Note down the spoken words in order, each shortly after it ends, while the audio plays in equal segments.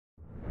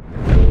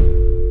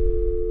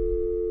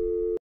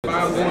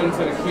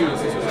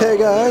Hey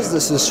guys,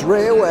 this is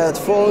Ray at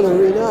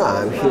PhoneArena.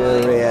 I'm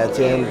here at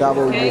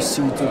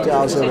MWC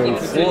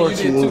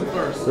 2014.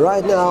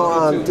 Right now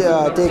I'm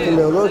taking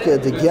a look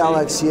at the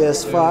Galaxy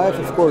S5,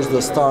 of course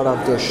the start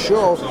of the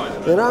show,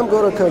 and I'm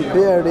going to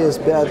compare this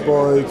bad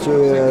boy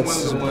to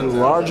its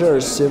larger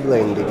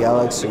sibling, the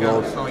Galaxy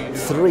Note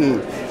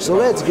 3. So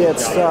let's get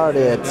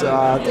started.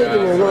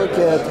 Taking a look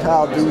at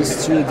how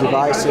these two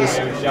devices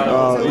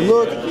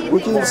look,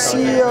 we can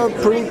see a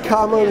pretty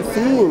common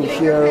theme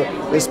here,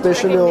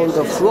 especially on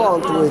the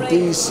front with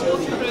these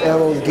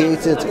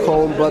elongated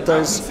home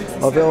buttons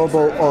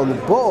available on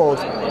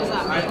both.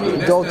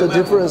 Though the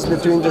difference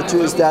between the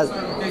two is that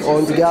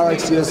on the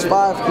Galaxy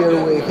S5 here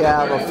we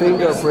have a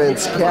fingerprint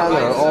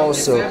scanner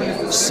also,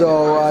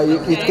 so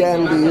it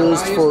can be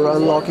used for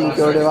unlocking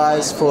your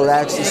device, for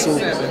accessing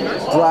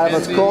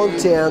private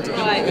content,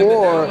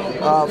 or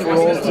for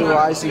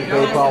authorizing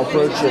PayPal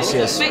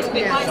purchases.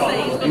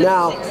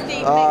 Now,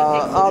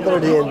 other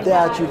than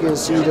that, you can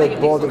see that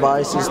both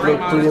devices look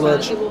pretty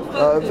much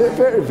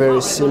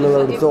very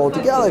similar, though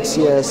the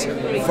Galaxy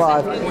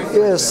S5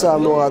 is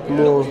somewhat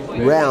more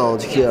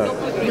round here.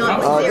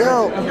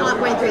 Now,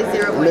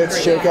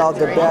 let's check out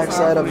the back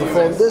side of the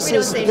phone. This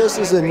is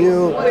a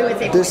new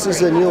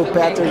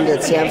pattern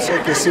that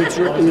Samsung is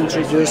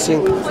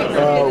introducing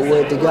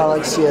with the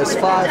Galaxy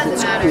S5.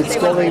 It's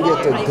calling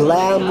it a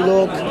glam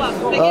look,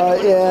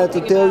 and to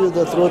tell you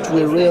the truth,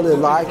 we really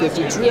like it.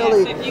 It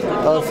really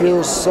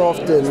feels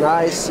soft and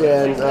nice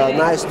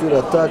to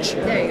the touch.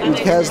 It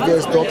has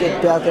this dotted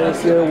pattern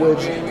here,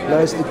 which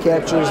nicely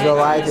captures the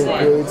light and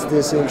creates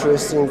this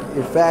interesting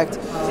effect.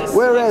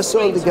 Whereas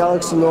on the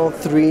Galaxy Note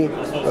 3,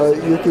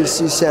 you can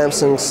see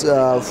Samsung's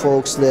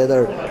faux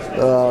leather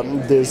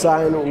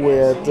design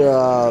with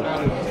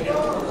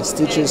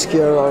stitches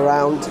here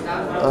around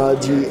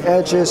the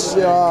edges.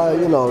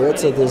 You know,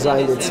 it's a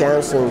design that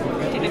Samsung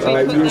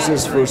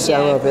uses for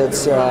some of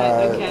its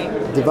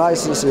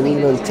devices and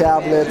even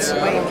tablets.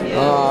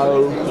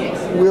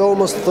 We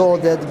almost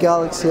thought that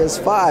Galaxy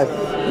S5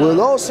 will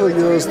also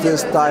use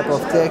this type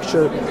of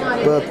texture,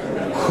 but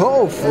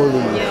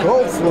hopefully,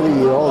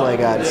 oh my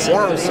God,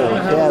 Samsung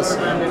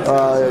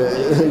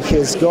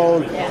has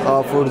gone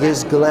for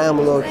this glam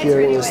look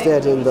here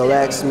instead in the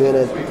last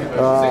minute,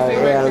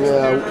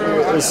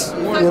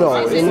 you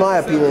know, in my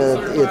opinion,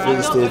 at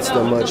least it's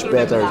the much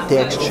better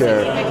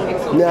texture.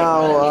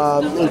 Now,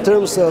 in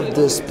terms of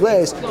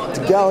displays,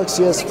 the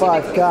Galaxy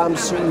S5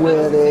 comes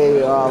with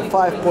a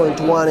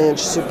 5.1-inch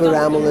Super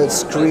AMOLED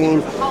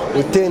screen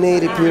with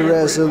 1080p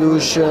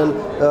resolution,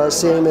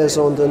 same as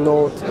on the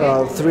Note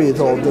 3,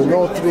 though the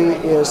Note 3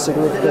 is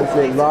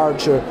significantly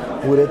larger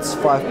with its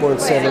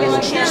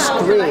 5.7-inch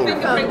screen.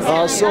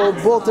 So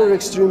both are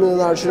extremely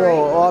large. You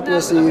know,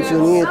 obviously, if you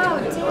need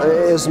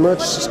as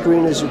much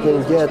screen as you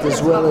can get,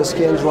 as well as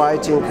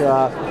handwriting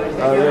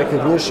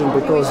recognition,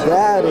 because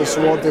that is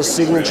what the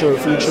signature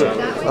feature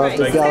of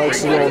the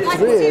Galaxy Note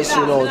 3 is,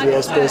 you know, the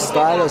S-Pen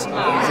stylus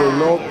for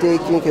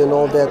note-taking and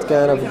all that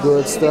kind of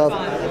good stuff.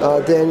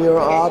 Then you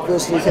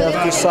obviously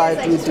have to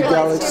side with the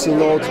Galaxy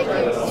Note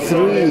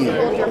 3.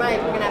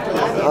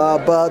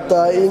 But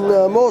in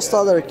most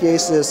other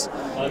cases,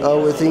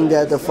 we think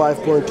that the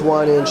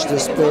 5.1-inch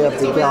display of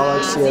the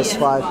Galaxy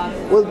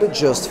S5 will be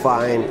just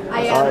fine,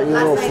 you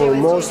know, for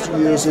most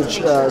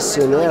usage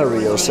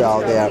scenarios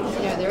out there.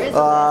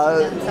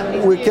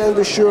 We can't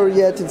be sure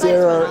yet if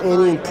there are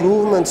any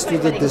improvements to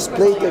the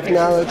display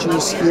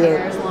technologies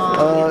here,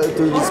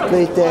 to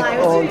display tech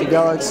on the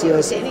Galaxy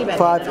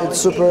S5. It's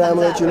Super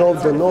AMOLED. You know,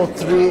 the Note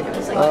 3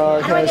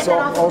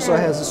 also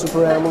has a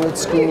Super AMOLED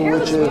screen,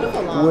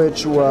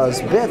 which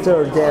was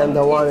better than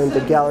the one in the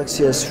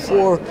Galaxy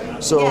S4.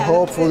 So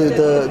hopefully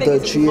the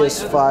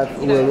GS5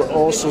 will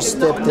also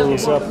step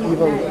things up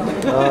even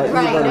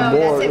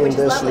more in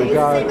this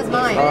regard.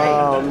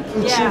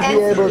 It should be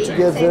able to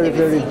get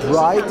very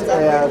bright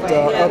at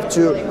up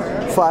to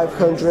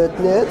 500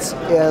 nits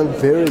and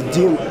very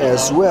dim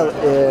as well,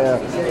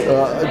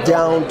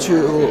 down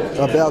to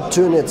about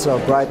 2 nits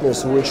of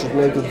brightness, which should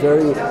make it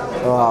very,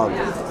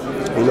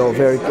 you know,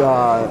 very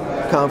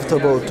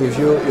comfortable to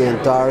view in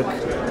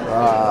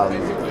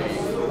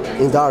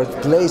dark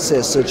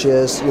places, such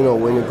as, you know,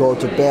 when you go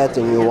to bed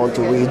and you want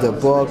to read a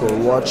book or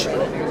watch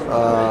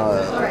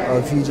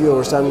a video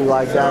or something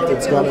like that.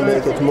 It's going to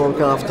make it more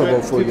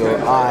comfortable for your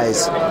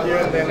eyes.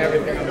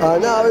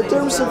 Now, in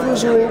terms of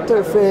user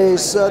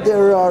interface,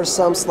 there are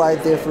some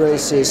slight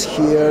differences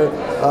here,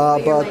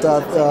 but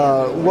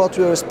what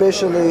we're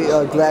especially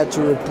glad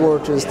to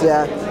report is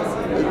that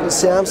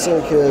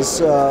Samsung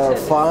has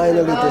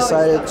finally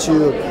decided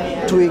to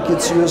tweak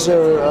its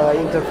user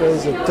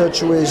interface, the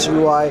TouchWiz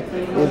UI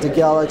in the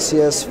Galaxy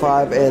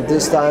S5, and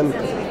this time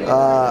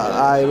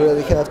I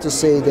really have to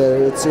say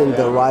that it's in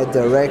the right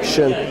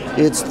direction.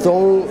 It's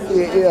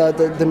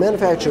the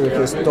manufacturer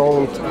has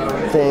toned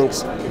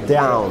things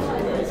down.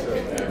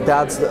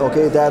 that's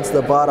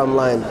the bottom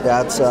line.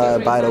 That's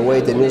by the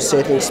way, the new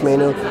settings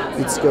menu.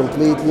 It's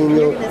completely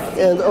new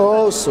and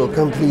also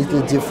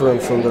completely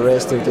different from the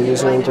rest of the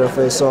user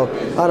interface. So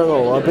I don't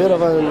know, a bit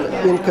of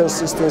an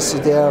inconsistency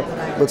there,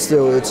 but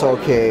still it's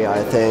okay,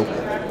 I think.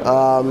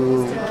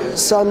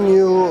 Some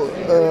new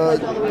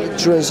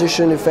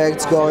transition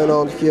effects going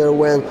on here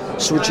when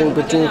switching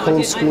between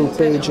home screen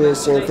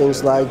pages and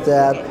things like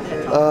that.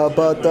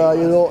 But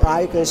you know,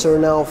 icons are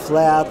now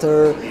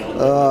flatter.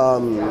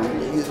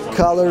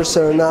 Colors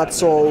are not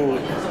so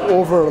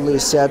overly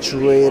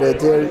saturated.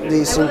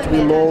 They seem to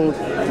be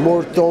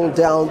more toned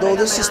down. Though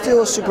this is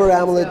still a Super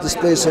AMOLED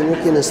display, so you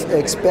can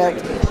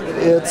expect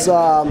its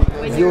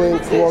viewing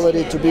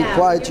quality to be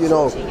quite, you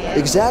know,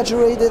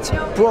 exaggerated,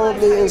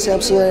 probably in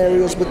Samsung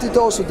areas. But it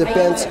also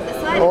depends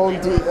on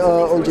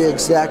the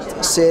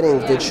exact setting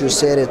that you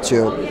set it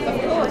to.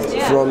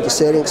 From the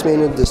settings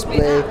menu,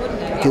 display,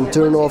 you can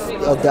turn off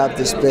that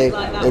display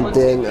and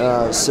then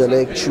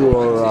select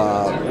your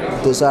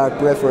desired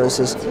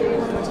preferences.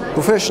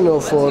 Professional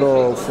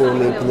photo for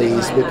me,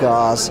 please,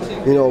 because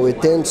you know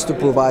it tends to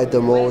provide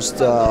the most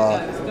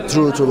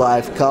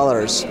true-to-life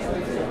colors.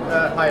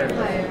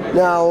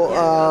 Now,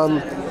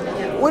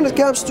 when it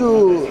comes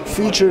to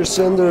features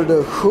under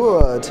the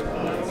hood,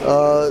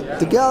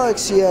 the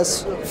Galaxy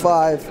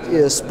S5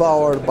 is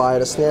powered by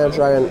the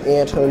Snapdragon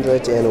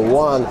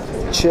 801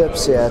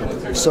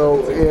 chipset,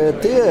 so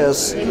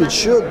it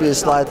should be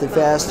slightly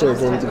faster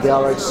than the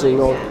Galaxy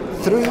Note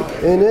 3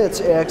 in its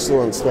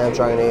excellent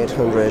Snapdragon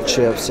 800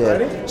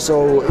 chipset.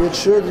 So it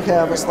should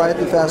have a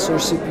slightly faster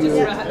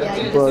CPU,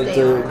 but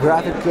the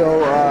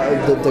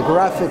the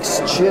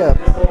graphics chip,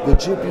 the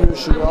GPU,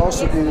 should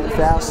also be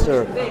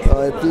faster,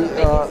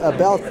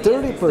 about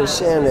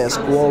 30% as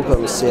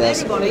Qualcomm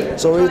says.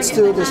 So it's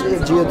still the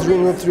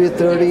Adreno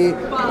 330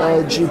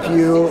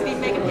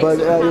 GPU, but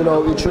you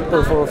know, it should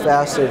perform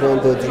faster than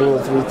the Adreno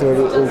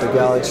 330 in the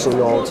Galaxy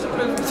Note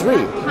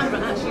 3.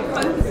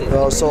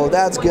 So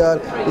that's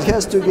good. It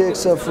has 2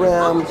 gigs of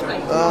RAM.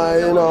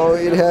 You know,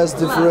 it has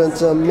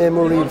different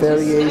memory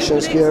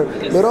variations here,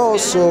 but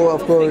also,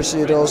 of course,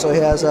 it also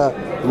has a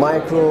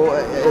micro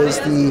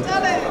SD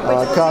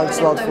card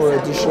slot for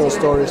additional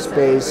storage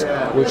space,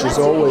 which is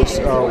always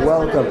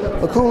welcome.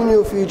 A cool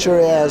new feature,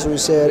 as we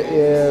said,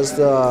 is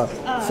the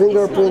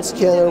fingerprint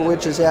scanner,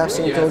 which is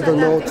absent on the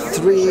Note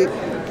 3,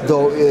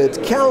 though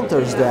it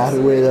counters that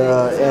with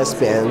S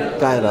Pen,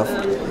 kind of.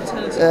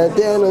 And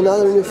then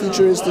another new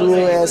feature is the new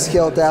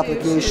S-Health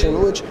application,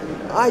 which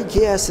I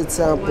guess at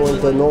some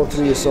point the Note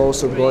 3 is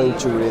also going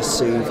to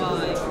receive.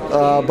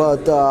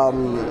 But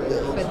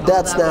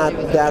that's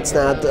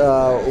not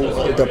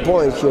the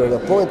point here. The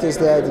point is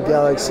that the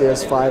Galaxy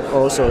S5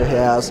 also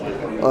has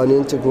an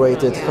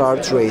integrated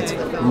heart rate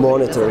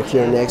monitor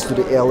here next to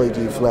the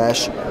LED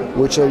flash,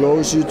 which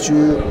allows you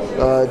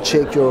to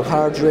check your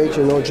heart rate,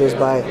 you know, just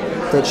by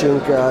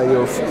touching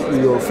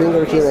your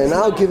finger here. And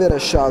I'll give it a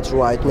shot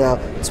right now.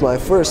 It's my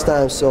first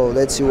time, so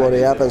let's see what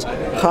happens.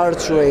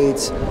 Heart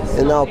rate,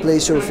 and now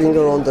place your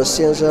finger on the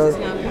sensor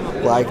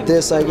like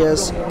this, I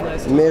guess.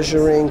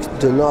 Measuring,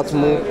 do not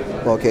move.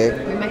 Okay.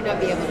 We might not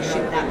be able to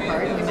shoot that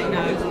part. We might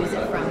not use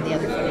it from the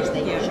other footage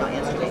that you shot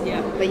yesterday.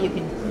 Yeah. But you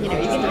can, you know,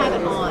 you can have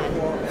it on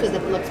so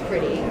that it looks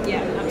pretty.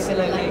 Yeah,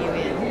 absolutely. Let you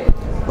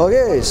in.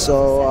 Okay,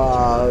 so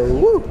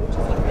woo,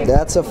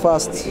 that's a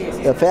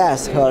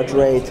fast heart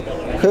rate,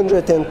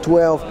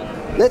 112.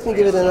 Let me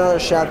give it another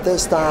shot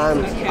this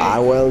time. I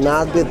will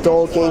not be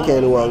talking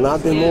and will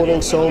not be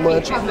moving so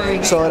much,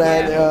 so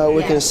that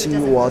we can see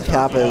what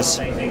happens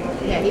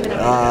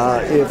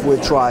if we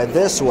try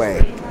this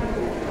way.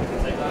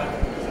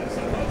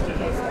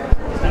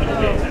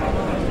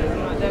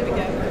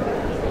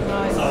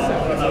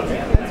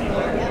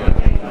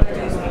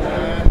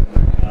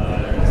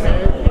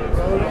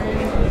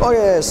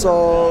 Okay,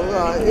 so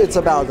it's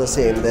about the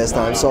same this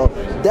time. So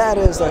that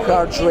is the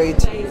heart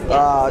rate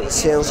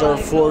sensor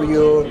for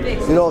you.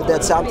 You know,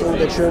 that's something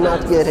that you're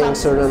not getting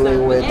certainly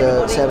with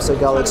the Samsung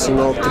Galaxy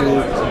Note 3.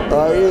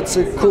 It's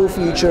a cool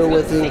feature,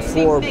 we think,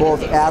 for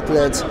both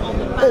athletes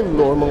and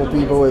normal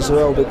people as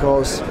well,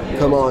 because,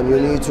 come on, you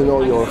need to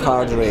know your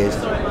heart rate.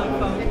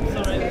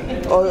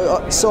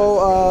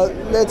 So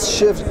let's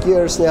shift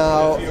gears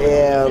now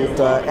and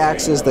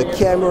access the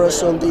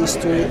cameras on these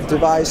two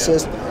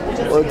devices.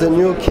 The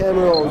new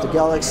camera on the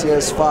Galaxy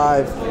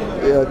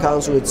S5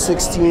 comes with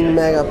 16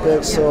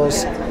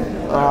 megapixels,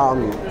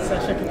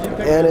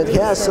 and it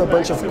has a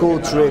bunch of cool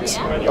tricks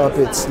up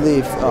its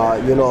sleeve.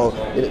 You know,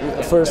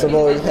 first of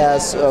all, it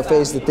has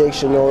face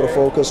detection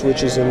autofocus,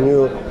 which is a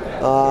new,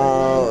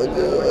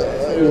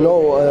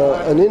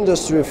 an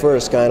industry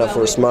first kind of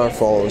for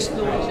smartphones.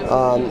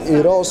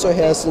 It also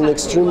has an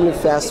extremely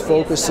fast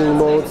focusing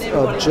mode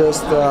of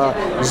just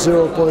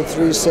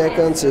 0.3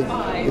 seconds.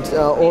 It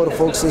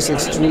autofocuses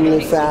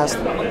extremely fast.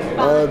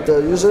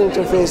 The user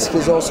interface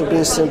has also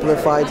been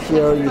simplified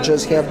here. You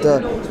just have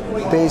the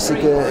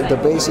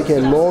basic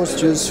and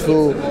most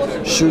useful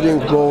shooting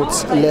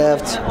modes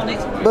left.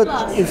 But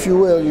if you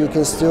will, you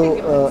can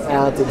still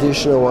add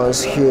additional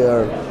ones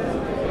here.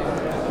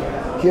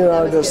 Here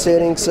are the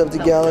settings of the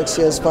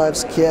Galaxy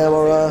S5's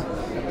camera.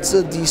 It's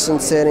a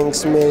decent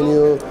settings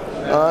menu.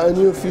 A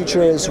new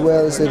feature as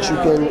well is that you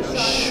can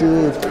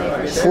shoot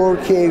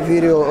 4K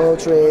video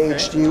Ultra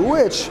HD,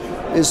 which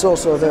is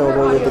also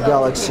available with the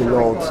Galaxy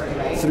Note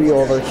 3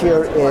 over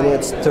here, and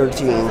it's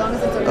 13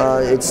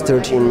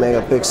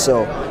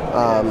 megapixel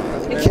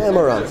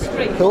camera.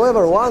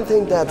 However, one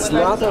thing that's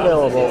not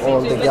available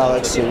on the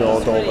Galaxy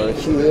Note over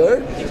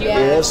here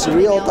is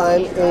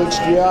real-time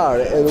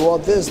HDR, and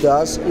what this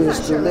does is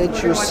to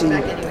let you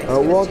see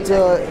what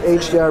the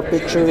HDR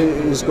picture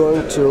is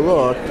going to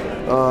look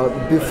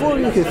before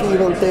you have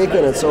even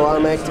taken it. So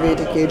I'm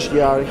activating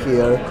HDR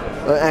here.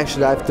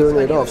 Actually, I've turned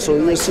it off. So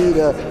you see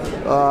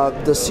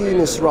the scene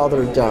is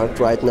rather dark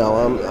right now.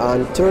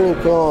 I'm turning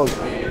on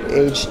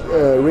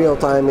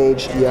real-time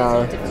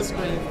HDR.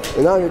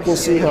 And now you can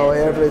see how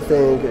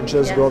everything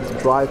just got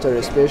brighter,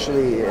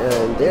 especially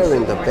there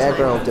in the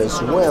background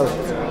as well.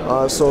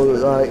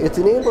 So it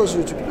enables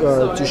you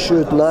to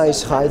shoot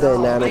nice high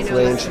dynamic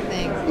range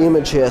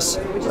images.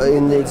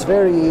 And it's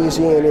very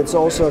easy, and it's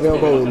also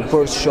available in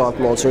burst shot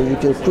mode, so you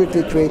can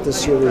quickly create a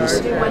series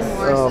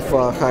of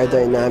high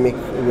dynamic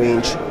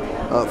range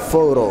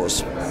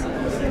photos.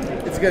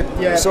 It's good.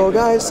 Yeah. So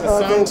guys,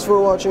 thanks for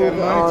watching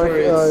our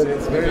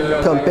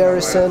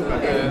comparison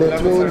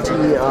between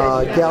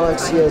the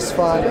Galaxy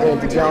S5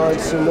 and the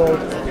Galaxy Note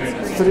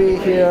 3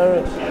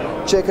 here.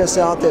 Check us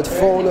out at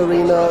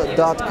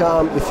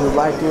PhoneArena.com if you'd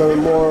like to learn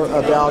more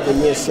about the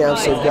new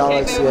Samsung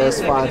Galaxy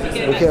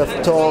S5. We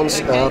have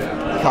tons of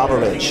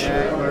coverage.